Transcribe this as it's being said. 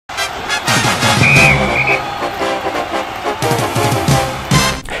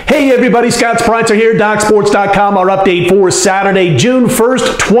Hey everybody, Scott Spreitzer here, DocSports.com. Our update for Saturday, June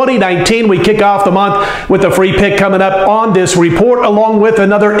 1st, 2019. We kick off the month with a free pick coming up on this report, along with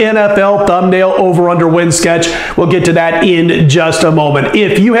another NFL thumbnail over-under win sketch. We'll get to that in just a moment.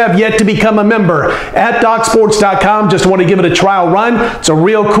 If you have yet to become a member at DocSports.com, just want to give it a trial run, it's a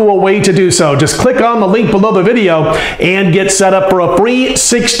real cool way to do so. Just click on the link below the video and get set up for a free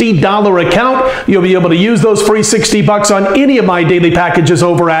 $60 account. You'll be able to use those free $60 on any of my daily packages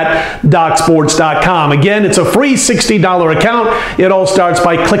over at DocSports.com. Again, it's a free $60 account. It all starts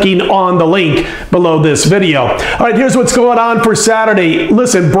by clicking on the link below this video. All right, here's what's going on for Saturday.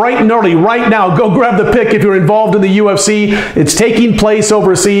 Listen, bright and early right now, go grab the pick if you're involved in the UFC. It's taking place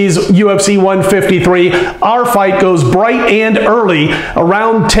overseas, UFC 153. Our fight goes bright and early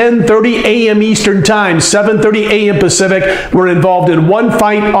around 10:30 a.m. Eastern Time, 7:30 a.m. Pacific. We're involved in one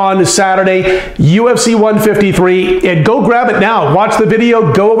fight on Saturday, UFC 153, and go grab it now. Watch the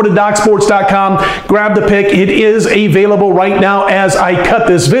video, go over to DocSports.com, grab the pick. It is available right now as I cut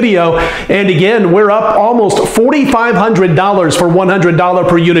this video. And again, we're up almost $4,500 for $100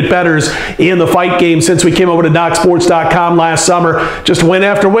 per unit bettors in the fight game since we came over to DocSports.com last summer. Just win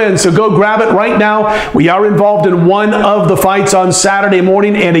after win. So go grab it right now. We are involved in one of the fights on Saturday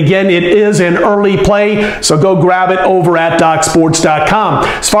morning. And again, it is an early play. So go grab it over at DocSports.com.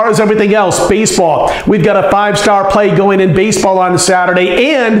 As far as everything else, baseball, we've got a 5-star play going in baseball on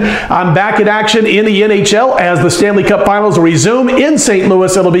Saturday. And I'm back in action in the NHL as the Stanley Cup Finals resume in St.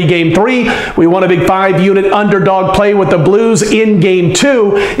 Louis. It'll be Game 3. We won a big 5-unit underdog play with the Blues in Game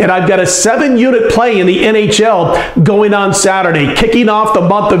 2. And I've got a 7-unit play in the NHL going on Saturday, kicking off the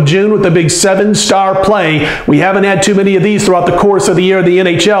month of June with a big 7-star play. We haven't had too many of these throughout the course of the year in the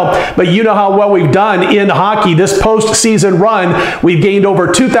NHL, but you know how well we've done in hockey. This postseason run, we've gained over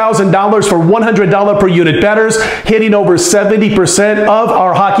 $2,000 for $100 per unit bettors, hitting over 70% of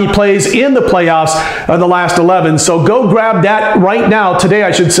our hockey plays in the playoffs of the last 11. So go grab that right now, today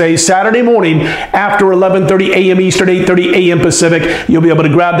I should say, Saturday morning after 11:30 a.m. Eastern, 8:30 a.m. Pacific. You'll be able to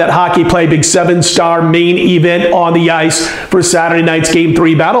grab that hockey play, big 7-star main event on the ice for Saturday night's Game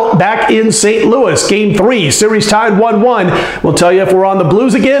 3 battle back in St. Louis. Game 3, series tied 1-1. We'll tell you if we're on the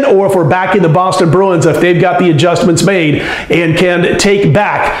Blues again or if we're back in the Boston Bruins, if they've got the adjustments made and can take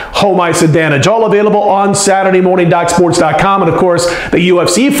back home ice advantage. All available on Saturday morning, DocSports.com. And of course, the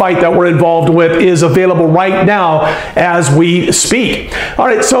UFC fight that we're involved with is available right now as we speak. All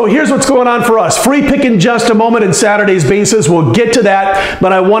right, so here's what's going on for us. Free pick in just a moment in Saturday's basis. We'll get to that,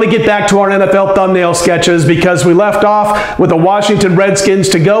 but I want to get back to our NFL thumbnail sketches because we left off with the Washington Redskins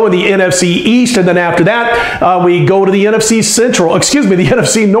to go in the NFC East, and then after that, we go to the NFC Central, excuse me, the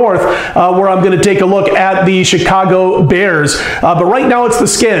NFC North, where I'm going to take a look at the Chicago Bears. But right now it's the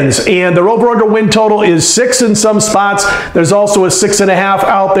Skins, and their over-under win total is 6 in some spots. There's also a 6.5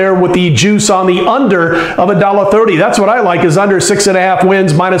 out there with the juice on the under of $1.30. That's what I like, is under 6.5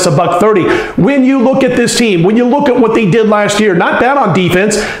 wins minus $1.30. When you look at this team, when you look at what they did last year, not bad on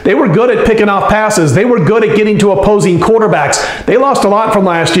defense. They were good at picking off passes. They were good at getting to opposing quarterbacks. They lost a lot from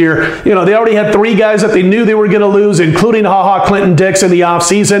last year. You know, they already had 3 guys that they knew they were going to lose, including HaHa Clinton Dix in the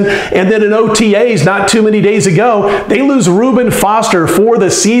offseason. And then in OTAs, not too many days ago, they lose Reuben Foster for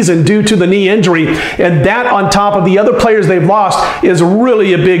the season due to the knee injury. And that, on top of the other players they've lost, is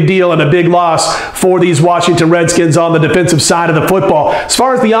really a big deal and a big loss for these Washington Redskins on the defensive side of the football. As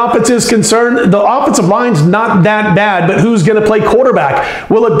far as the offense is concerned, the offensive line's not that bad, but who's going to play quarterback?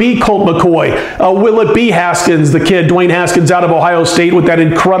 Will it be Colt McCoy? Will it be Haskins, the kid, Dwayne Haskins out of Ohio State with that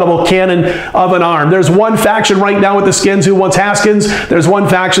incredible cannon of an arm? There's one faction right now with the Skins who wants Haskins. There's one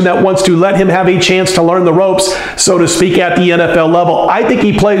faction that wants to let him have a chance to learn the ropes, so to speak, at the NFL level. I think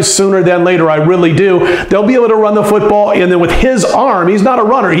he plays sooner than later. I really do. They'll be able to run the football, and then with his arm, he's not a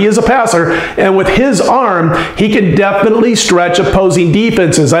runner, he is a passer, and with his arm, he can definitely stretch opposing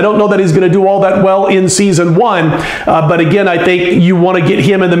defenses. I don't know that he's going to do all that well in season 1, but again, I think you want to get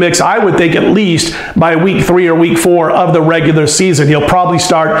him in the mix, I would think, at least by week 3 or week 4 of the regular season. He'll probably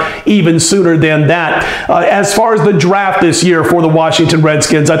start even sooner than that. As far as the draft this year for the Washington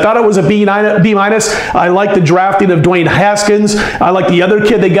Redskins, I thought it was a B-. I like the drafting of Dwayne Haskins. I like the other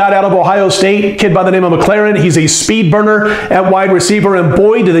kid they got out of Ohio State, kid by the name of McLaren. He's a speed burner at wide receiver, and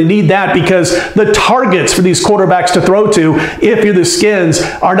boy, do they need that, because the targets for these quarterbacks to throw to, if you're the Skins,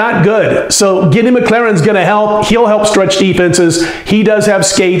 are not good. So getting McLaren's going to help. He'll help stretch defenses. He does have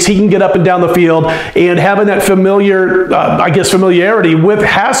skates. He can get up and down the field, and having that familiarity with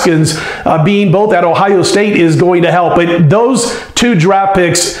Haskins being both at Ohio State is going to help. But those 2 draft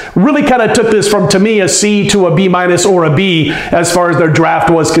picks really kind of took this from, to me, a C to a B- or a B as far as their draft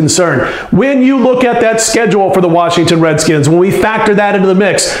was concerned. When you look at that schedule for the Washington Redskins, when we factor that into the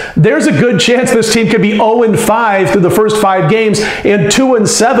mix, there's a good chance this team could be 0-5 through the first 5 games and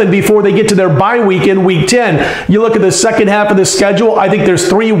 2-7 before they get to their bye week in Week 10. You look at the second half of the schedule, I think there's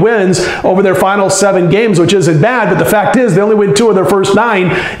 3 wins over their final 7 games, which isn't bad, but the fact is they only win 2 of their first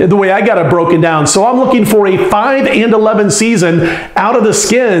 9 the way I got it broken down. So I'm looking for a 5-11 season out of the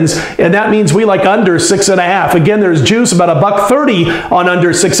Skins, and that means we like under 6.5. Again, there's juice about $1.30 on under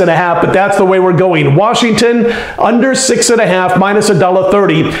 6.5, but that's the way we're going. Washington under 6.5 minus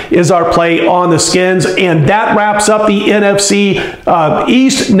 $1.30 is our play on the Skins, and that wraps up the NFC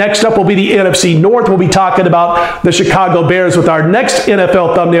East. Next up will be the NFC North. We'll be talking about the Chicago Bears with our next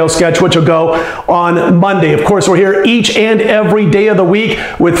NFL thumbnail sketch, which will go on Monday. Of course, we're here each and every day of the week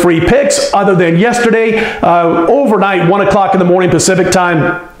with free picks, other than yesterday, overnight, 1 o'clock in the morning Pacific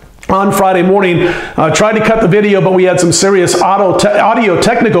time. On Friday morning, tried to cut the video, but we had some serious audio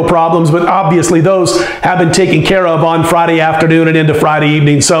technical problems, but obviously those have been taken care of on Friday afternoon and into Friday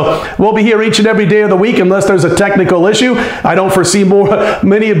evening. So we'll be here each and every day of the week unless there's a technical issue. I don't foresee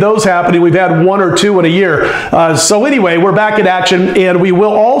many of those happening. We've had 1 or 2 in a year. So anyway, we're back in action, and we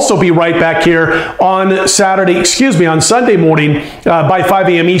will also be right back here on on Sunday morning by 5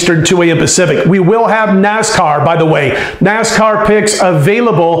 a.m. Eastern, 2 a.m. Pacific. We will have NASCAR, by the way. NASCAR picks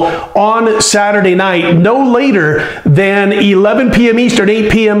available on Saturday night, no later than 11 p.m. Eastern,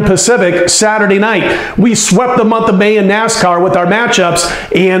 8 p.m. Pacific, Saturday night. We swept the month of May in NASCAR with our matchups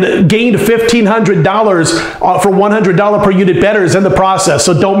and gained $1,500 for $100 per unit bettors in the process.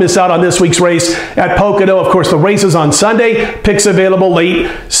 So don't miss out on this week's race at Pocono. Of course, the race is on Sunday. Picks available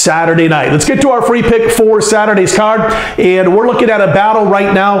late Saturday night. Let's get to our free pick for Saturday's card. And we're looking at a battle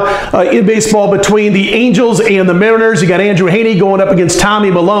right now in baseball between the Angels and the Mariners. You got Andrew Heaney going up against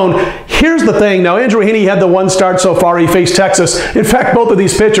Tommy Malone. Here's the thing. Now, Andrew Heaney had the 1 start so far. He faced Texas. In fact, both of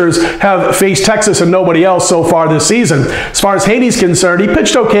these pitchers have faced Texas and nobody else so far this season. As far as Heaney's concerned, he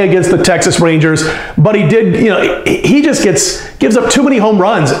pitched okay against the Texas Rangers, but he did, he just gives up too many home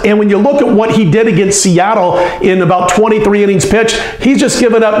runs. And when you look at what he did against Seattle in about 23 innings pitched, he's just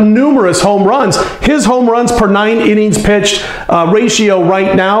given up numerous home runs. His home runs per 9 innings pitched ratio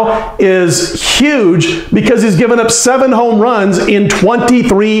right now is huge because he's given up 7 home runs in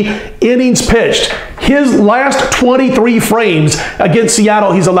 23 innings pitched. His last 23 frames against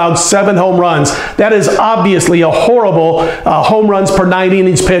Seattle, he's allowed 7 home runs. That is obviously a horrible home runs per 9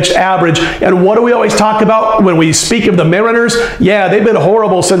 innings pitched average. And what do we always talk about when we speak of the Mariners? Yeah, they've been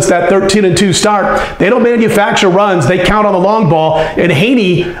horrible since that 13-2 start. They don't manufacture runs. They count on the long ball. And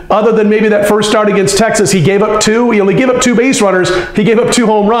Heaney, other than maybe that first start against Texas, he gave up 2. He only gave up 2 base runners. He gave up 2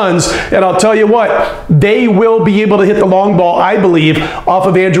 home runs. And I'll tell you what, they will be able to hit the long ball, I believe, off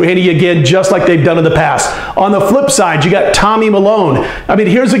of Andrew Heaney again, just like they've done in the past. On the flip side, you got Tommy Malone. I mean,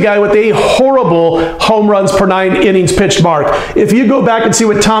 here's a guy with a horrible home runs per 9 innings pitched mark. If you go back and see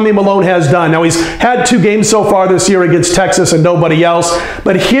what Tommy Malone has done, now he's had 2 games so far this year against Texas and nobody else,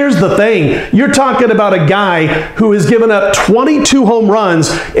 but here's the thing. You're talking about a guy who has given up 22 home runs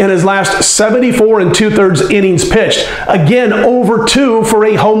in his last 74 2/3 innings pitched. Again, over 2 for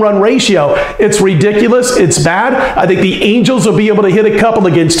a home run ratio. It's ridiculous. It's bad. I think the Angels will be able to hit a couple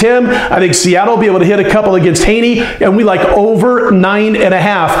against him. I think Seattle will be able to hit a couple against Heaney, and we like over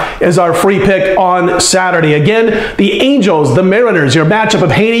 9.5 as our free pick on Saturday. Again, the Angels, the Mariners, your matchup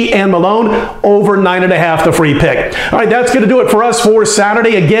of Heaney and Malone, over 9.5 the free pick. All right, that's going to do it for us for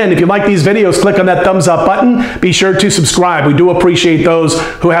Saturday. Again, if you like these videos, click on that thumbs up button. Be sure to subscribe. We do appreciate those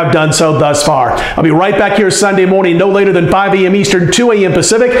who have done so thus far. I'll be right back here Sunday morning, no later than 5 a.m. Eastern, 2 a.m.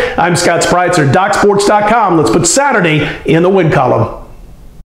 Pacific. I'm Scott Spreitzer, DocSports.com. Let's put Saturday in the win column.